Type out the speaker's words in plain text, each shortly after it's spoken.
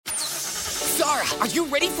Zara, are you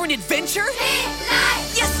ready for an adventure?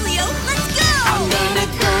 Yes, Leo, let's go! I'm gonna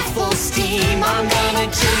go full steam. I'm gonna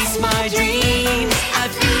chase my dreams. I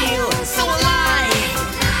feel so alive.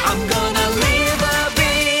 I'm gonna live a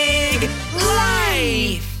big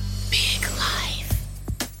life. Big life.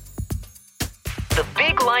 The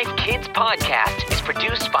Big Life Kids podcast is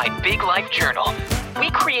produced by Big Life Journal. We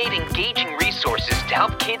create engaging resources to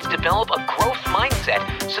help kids develop a growth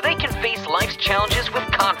mindset so they can face life's challenges with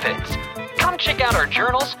confidence. Come check out our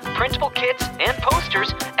journals, printable kits, and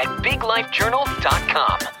posters at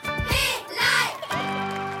biglifejournal.com.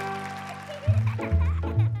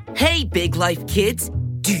 Hey, Big Life kids!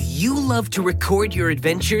 Do you love to record your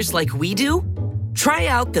adventures like we do? Try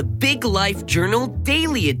out the Big Life Journal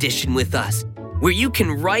Daily Edition with us, where you can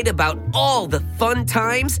write about all the fun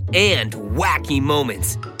times and wacky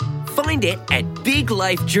moments. Find it at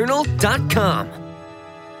biglifejournal.com.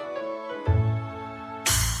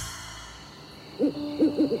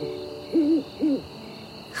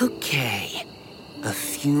 Okay, a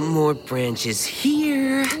few more branches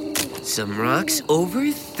here, some rocks over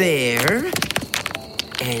there,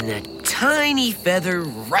 and a tiny feather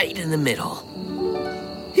right in the middle.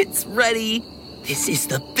 It's ready. This is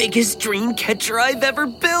the biggest dream catcher I've ever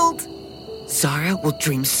built. Zara will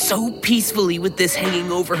dream so peacefully with this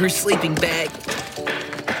hanging over her sleeping bag.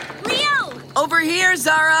 Leo! Over here,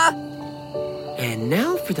 Zara! And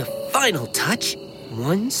now for the final touch.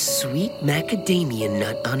 One sweet macadamia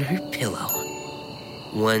nut on her pillow.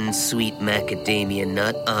 One sweet macadamia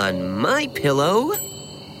nut on my pillow.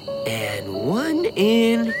 And one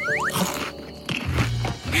in...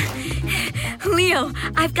 Leo,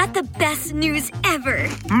 I've got the best news ever.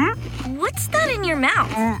 What's that in your mouth?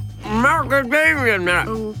 Macadamia nut.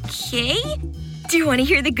 Okay. Do you want to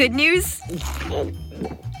hear the good news?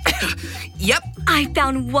 Yep. I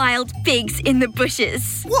found wild figs in the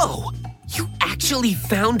bushes. Whoa! You actually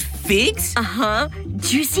found figs? Uh-huh.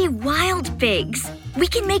 Juicy wild figs. We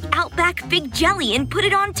can make Outback fig jelly and put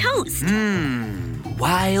it on toast.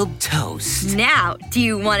 Wild toast. Now, do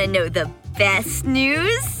you want to know the best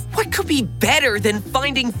news? What could be better than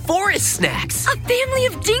finding forest snacks? A family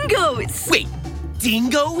of dingoes. Wait,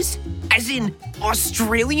 dingoes? As in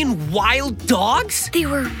Australian wild dogs? They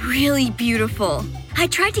were really beautiful. I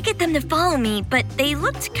tried to get them to follow me, but they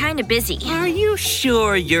looked kind of busy. Are you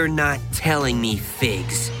sure you're not telling me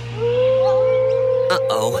figs?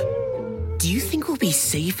 Uh-oh. Do you think we'll be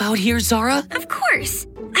safe out here, Zara? Of course.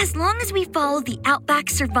 As long as we follow the Outback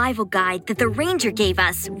survival guide that the ranger gave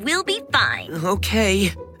us, we'll be fine.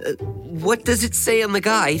 Okay. What does it say on the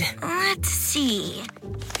guide? Let's see.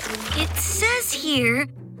 It says here,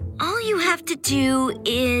 all you have to do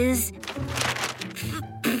is...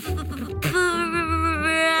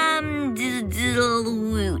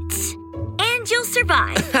 and you'll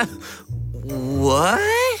survive. What?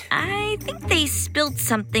 I think they spilled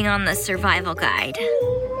something on the survival guide.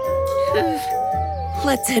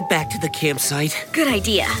 Let's head back to the campsite. Good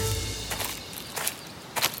idea.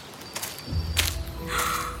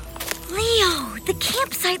 Leo, the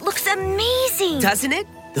campsite looks amazing. Doesn't it?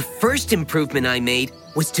 The first improvement I made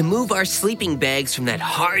was to move our sleeping bags from that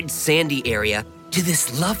hard, sandy area to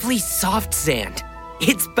this lovely, soft sand.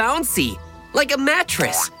 It's bouncy, like a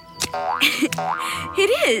mattress. It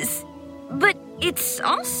is. But it's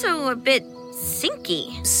also a bit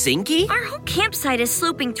sinky. Sinky? Our whole campsite is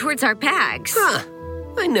sloping towards our bags. Huh.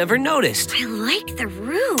 I never noticed. I like the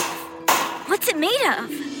roof. What's it made of?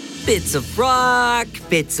 Bits of rock,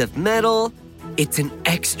 bits of metal. It's an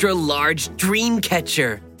extra large dream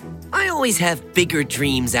catcher. I always have bigger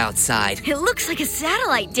dreams outside. It looks like a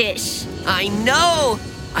satellite dish. I know!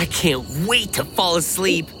 I can't wait to fall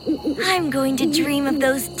asleep. I'm going to dream of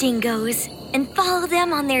those dingoes and follow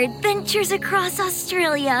them on their adventures across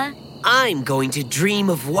Australia. I'm going to dream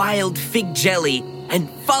of wild fig jelly and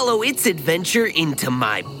follow its adventure into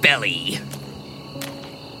my belly.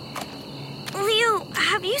 Leo,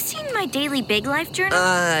 have you seen my daily Big Life journal?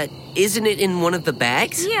 Isn't it in one of the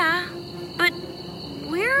bags? Yeah, but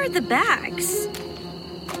where are the bags?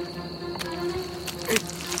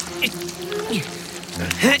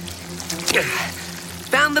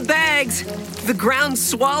 Found the bags. The ground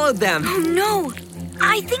swallowed them. Oh no,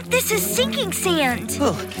 I think this is sinking sand.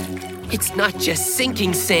 Oh, it's not just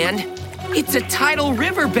sinking sand. It's a tidal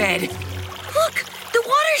riverbed. Look, the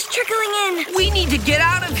water's trickling in. We need to get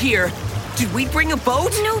out of here. Did we bring a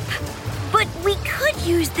boat? Nope. But we could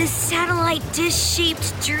use this satellite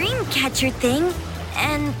dish-shaped dream catcher thing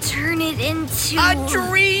and turn it into... A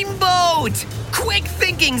dream boat! Quick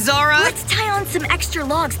thinking, Zara! Let's tie on some extra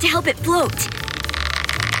logs to help it float.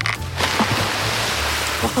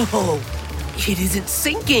 Oh, It isn't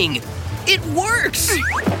sinking. It works.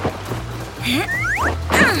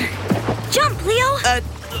 Jump, Leo!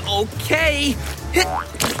 Okay.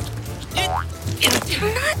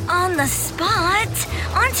 Not on the spot.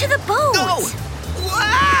 Onto the boat. No!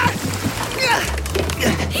 Ah!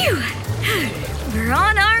 Phew. We're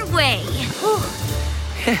on our way.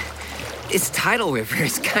 This tidal river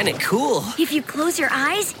is kind of cool. If you close your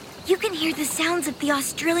eyes, you can hear the sounds of the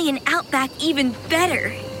Australian outback even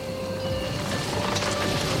better.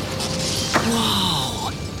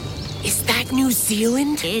 Whoa! Is that New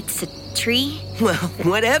Zealand? It's a tree. Well,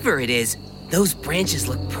 whatever it is, those branches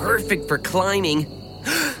look perfect for climbing.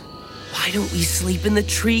 Why don't we sleep in the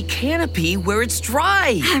tree canopy where it's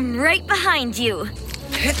dry? I'm right behind you.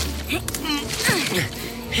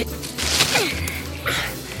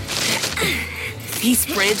 These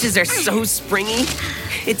branches are so springy.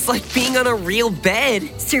 It's like being on a real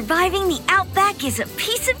bed. Surviving the outback is a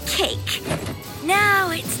piece of cake.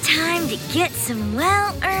 Now it's time to get some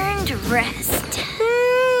well-earned rest.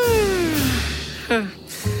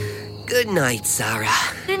 Good night, Zara.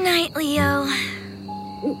 Good night, Leo.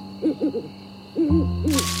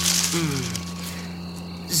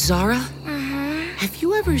 Zara? Have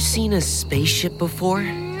you ever seen a spaceship before?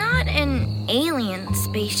 Not an alien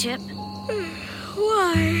spaceship.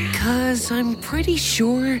 Why? 'Cause I'm pretty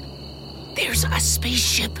sure there's a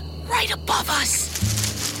spaceship right above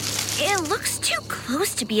us. It looks too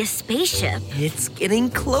close to be a spaceship. It's getting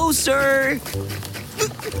closer.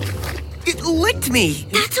 It licked me.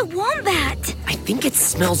 That's a wombat. I think it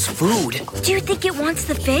smells food. Do you think it wants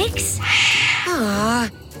the fix? I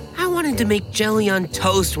wanted to make jelly on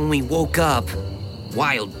toast when we woke up.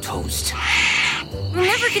 Wild toast. We'll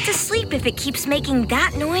never get to sleep if it keeps making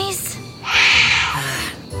that noise.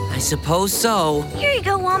 I suppose so. Here you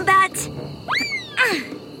go, wombat.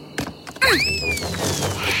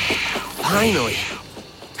 Finally.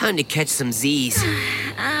 Time to catch some Z's.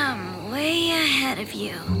 I'm way ahead of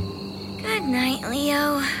you. Good night,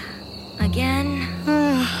 Leo. Again.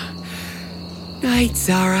 Night,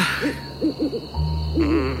 Zara.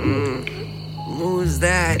 What was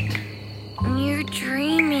that? You're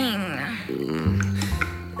dreaming.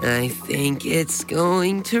 I think it's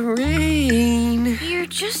going to rain. You're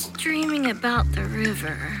just dreaming about the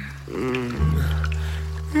river.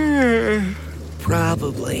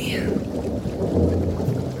 Probably.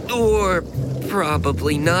 Or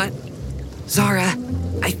probably not. Zara,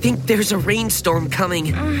 I think there's a rainstorm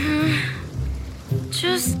coming.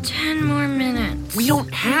 Just 10 more minutes. We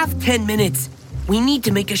don't have 10 minutes. We need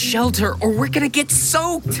to make a shelter or we're gonna get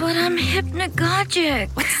soaked. But I'm hypnagogic.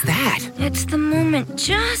 What's that? It's the moment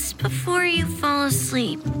just before you fall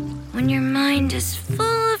asleep, when your mind is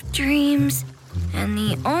full of dreams, and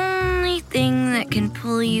the only thing that can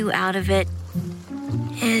pull you out of it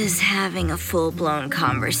is having a full-blown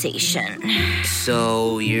conversation.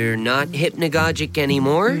 So you're not hypnagogic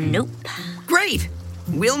anymore? Nope. Great!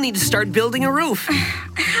 We'll need to start building a roof.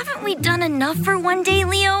 Haven't we done enough for one day,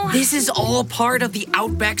 Leo? This is all part of the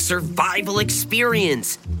Outback survival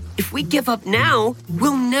experience. If we give up now,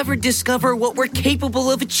 we'll never discover what we're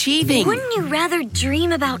capable of achieving. Wouldn't you rather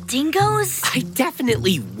dream about dingoes? I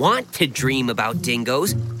definitely want to dream about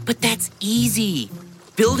dingoes, but that's easy.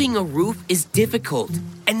 Building a roof is difficult,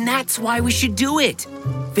 and that's why we should do it.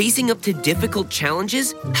 Facing up to difficult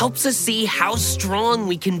challenges helps us see how strong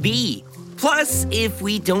we can be. Plus, if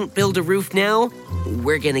we don't build a roof now,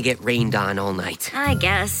 we're gonna get rained on all night. I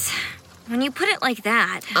guess. When you put it like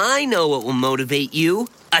that. I know what will motivate you.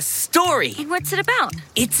 A story. And what's it about?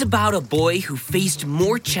 It's about a boy who faced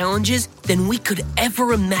more challenges than we could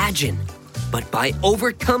ever imagine. But by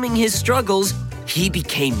overcoming his struggles, he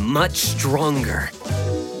became much stronger.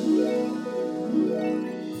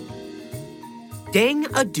 Deng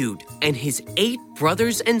Adut and his 8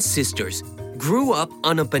 brothers and sisters grew up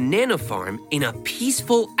on a banana farm in a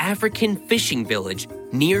peaceful African fishing village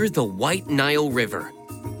near the White Nile River.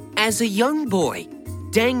 As a young boy,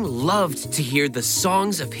 Deng loved to hear the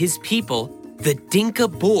songs of his people, the Dinka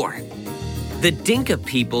Boer. The Dinka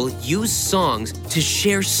people use songs to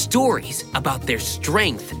share stories about their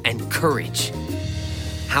strength and courage.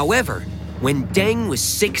 However, when Deng was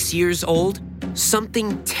 6 years old,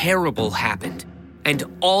 something terrible happened, and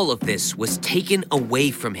all of this was taken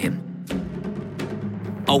away from him.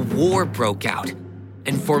 A war broke out,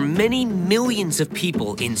 and for many millions of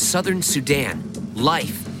people in southern Sudan,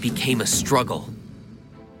 life became a struggle.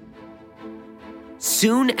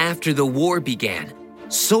 Soon after the war began,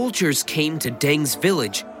 soldiers came to Deng's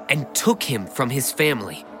village and took him from his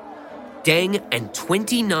family. Deng and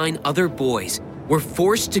 29 other boys were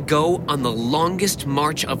forced to go on the longest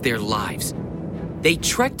march of their lives. They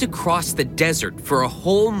trekked across the desert for a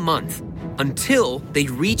whole month until they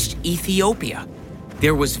reached Ethiopia.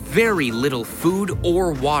 There was very little food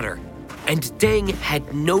or water, and Deng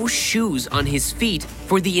had no shoes on his feet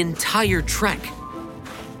for the entire trek.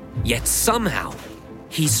 Yet somehow,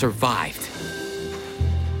 he survived.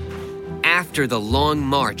 After the long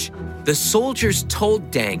march, the soldiers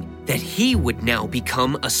told Deng that he would now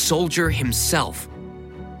become a soldier himself.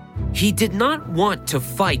 He did not want to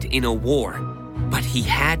fight in a war, but he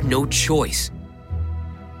had no choice.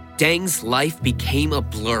 Deng's life became a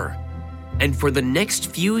blur, and for the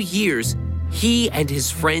next few years, he and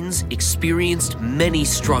his friends experienced many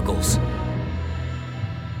struggles.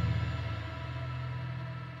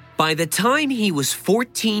 By the time he was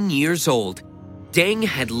 14 years old, Deng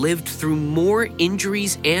had lived through more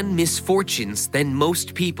injuries and misfortunes than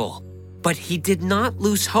most people, but he did not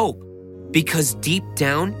lose hope because deep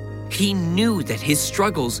down, he knew that his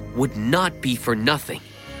struggles would not be for nothing.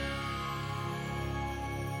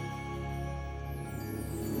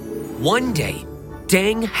 One day,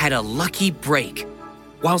 Deng had a lucky break.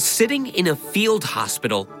 While sitting in a field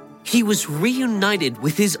hospital, he was reunited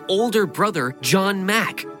with his older brother, John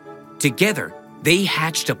Mack. Together, they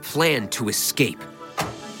hatched a plan to escape.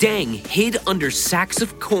 Deng hid under sacks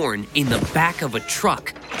of corn in the back of a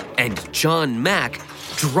truck, and John Mack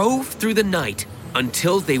drove through the night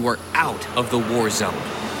until they were out of the war zone.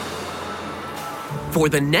 For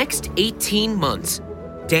the next 18 months,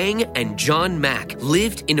 Deng and John Mack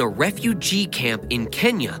lived in a refugee camp in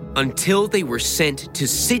Kenya until they were sent to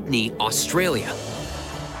Sydney, Australia.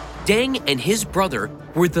 Deng and his brother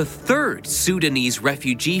were the third Sudanese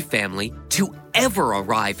refugee family to ever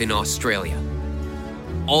arrive in Australia.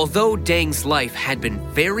 Although Deng's life had been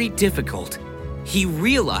very difficult, he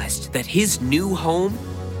realized that his new home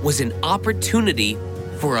was an opportunity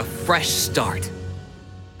for a fresh start.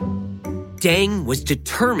 Deng was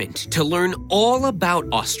determined to learn all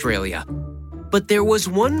about Australia, but there was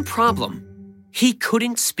one problem. He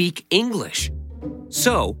couldn't speak English.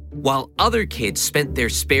 So, while other kids spent their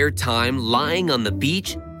spare time lying on the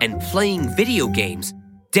beach and playing video games,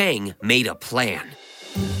 Deng made a plan.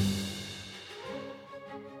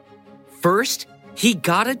 First, he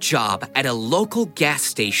got a job at a local gas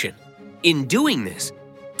station. In doing this,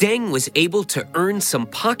 Deng was able to earn some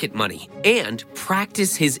pocket money and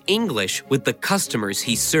practice his English with the customers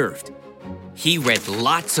he served. He read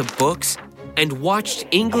lots of books and watched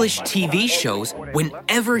English TV shows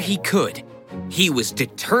whenever he could. He was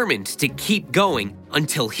determined to keep going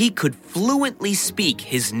until he could fluently speak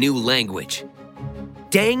his new language.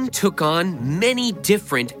 Deng took on many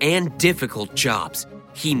different and difficult jobs.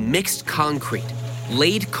 He mixed concrete,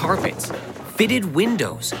 laid carpets, fitted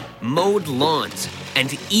windows, mowed lawns,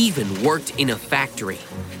 and even worked in a factory.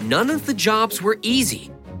 None of the jobs were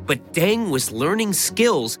easy, but Deng was learning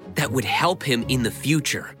skills that would help him in the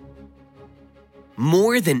future.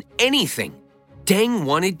 More than anything, Deng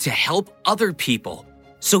wanted to help other people,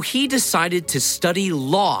 so he decided to study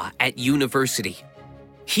law at university.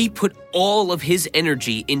 He put all of his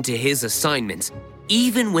energy into his assignments,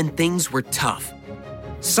 even when things were tough.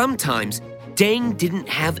 Sometimes, Deng didn't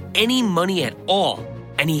have any money at all,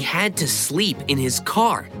 and he had to sleep in his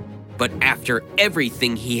car. But after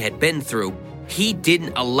everything he had been through, he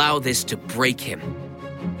didn't allow this to break him.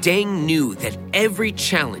 Deng knew that every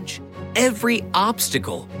challenge, every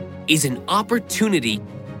obstacle, is an opportunity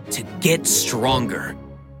to get stronger.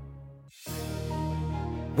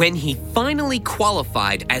 When he finally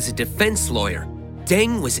qualified as a defense lawyer,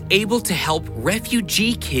 Deng was able to help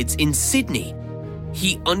refugee kids in Sydney.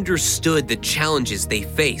 He understood the challenges they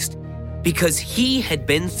faced because he had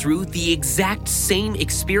been through the exact same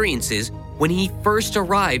experiences when he first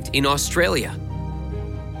arrived in Australia.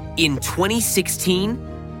 In 2016,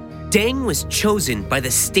 Deng was chosen by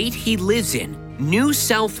the state he lives in, New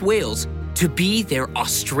South Wales, to be their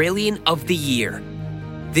Australian of the Year.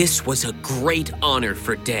 This was a great honor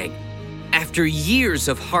for Deng. After years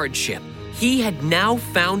of hardship, he had now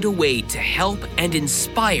found a way to help and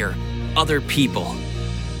inspire other people.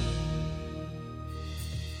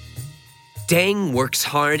 Deng works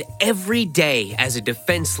hard every day as a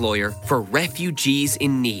defense lawyer for refugees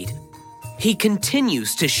in need. He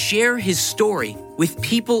continues to share his story with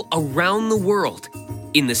people around the world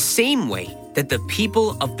in the same way that the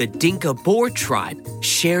people of the Dinka Boer tribe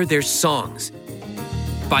share their songs.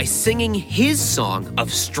 By singing his song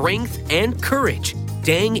of strength and courage,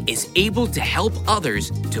 Deng is able to help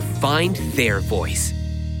others to find their voice.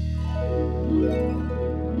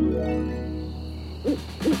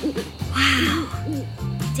 Wow.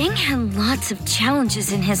 Dang had lots of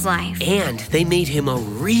challenges in his life. And they made him a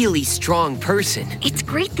really strong person. It's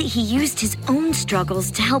great that he used his own struggles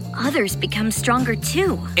to help others become stronger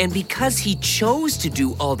too. And because he chose to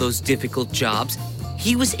do all those difficult jobs,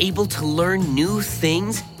 he was able to learn new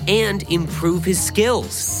things and improve his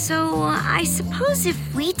skills. So I suppose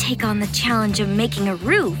if we take on the challenge of making a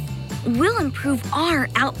roof, we'll improve our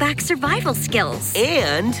outback survival skills.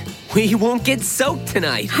 And we won't get soaked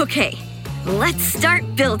tonight. Okay, let's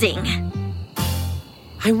start building.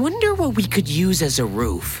 I wonder what we could use as a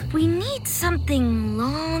roof. We need something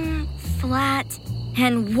long, flat,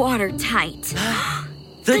 and watertight.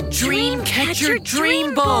 The Dreamcatcher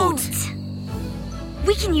Dreamboat!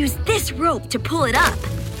 We can use this rope to pull it up.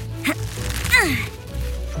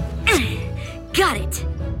 Got it.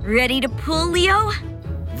 Ready to pull, Leo?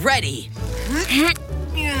 Ready.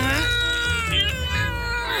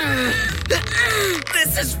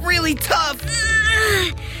 This is really tough.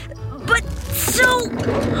 But so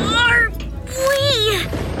are we.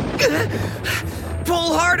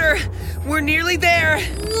 Pull harder. We're nearly there.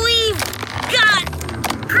 We've got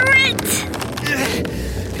grit.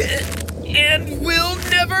 And we'll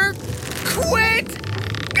never quit.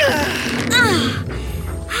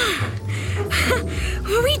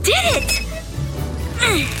 We did it.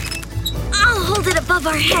 I'll hold it above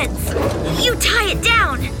our heads. You tie it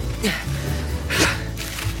down.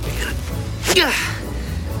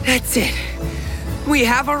 That's it. We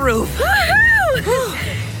have a roof. Woohoo!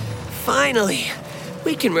 Finally,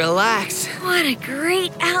 we can relax. What a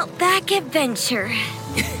great outback adventure.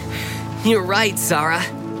 You're right, Sarah.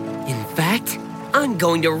 In fact, I'm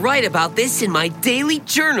going to write about this in my daily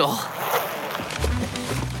journal.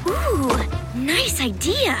 Ooh, nice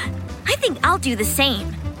idea. I think I'll do the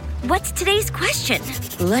same. What's today's question?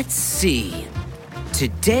 Let's see.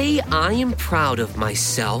 Today I am proud of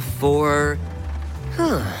myself for...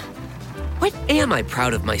 What am I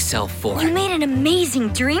proud of myself for? You made an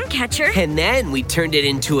amazing dream catcher. And then we turned it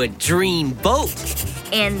into a dream boat.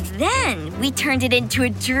 And then we turned it into a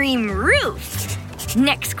dream roof.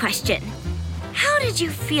 Next question. How did you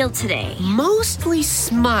feel today? Mostly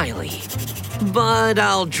smiley. But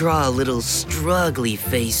I'll draw a little struggly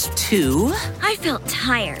face too. I felt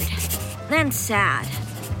tired, then sad,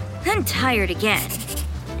 then tired again.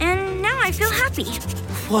 And now I feel happy.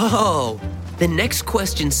 Whoa. The next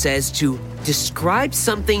question says to describe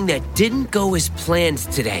something that didn't go as planned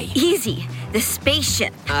today. Easy. The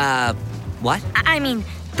spaceship. What? I mean,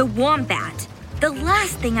 the wombat. The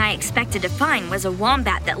last thing I expected to find was a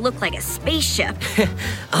wombat that looked like a spaceship.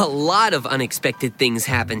 A lot of unexpected things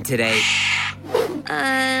happened today.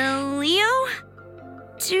 Leo?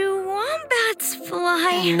 Do wombats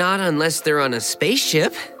fly? Not unless they're on a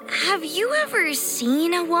spaceship. Have you ever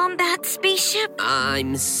seen a wombat spaceship?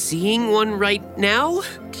 I'm seeing one right now.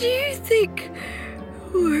 Do you think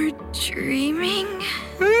we're dreaming?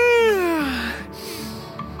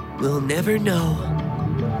 We'll never know.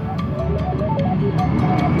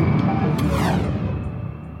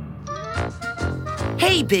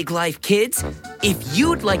 Hey, Big Life kids! If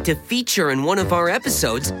you'd like to feature in one of our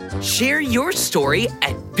episodes, share your story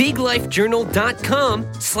at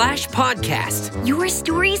biglifejournal.com/podcast. Your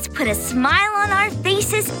stories put a smile on our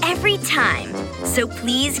faces every time, so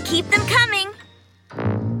please keep them coming.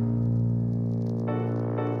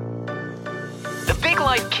 The Big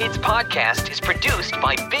Life Kids podcast is produced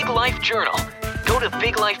by Big Life Journal. Go to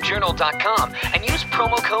biglifejournal.com and use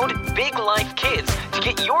promo code BIGLIFEKIDS to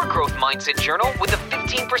get your growth mindset journal with a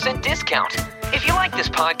 15% discount. If you like this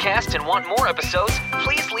podcast and want more episodes,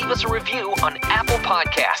 please leave us a review on Apple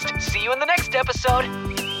Podcast. See you in the next episode.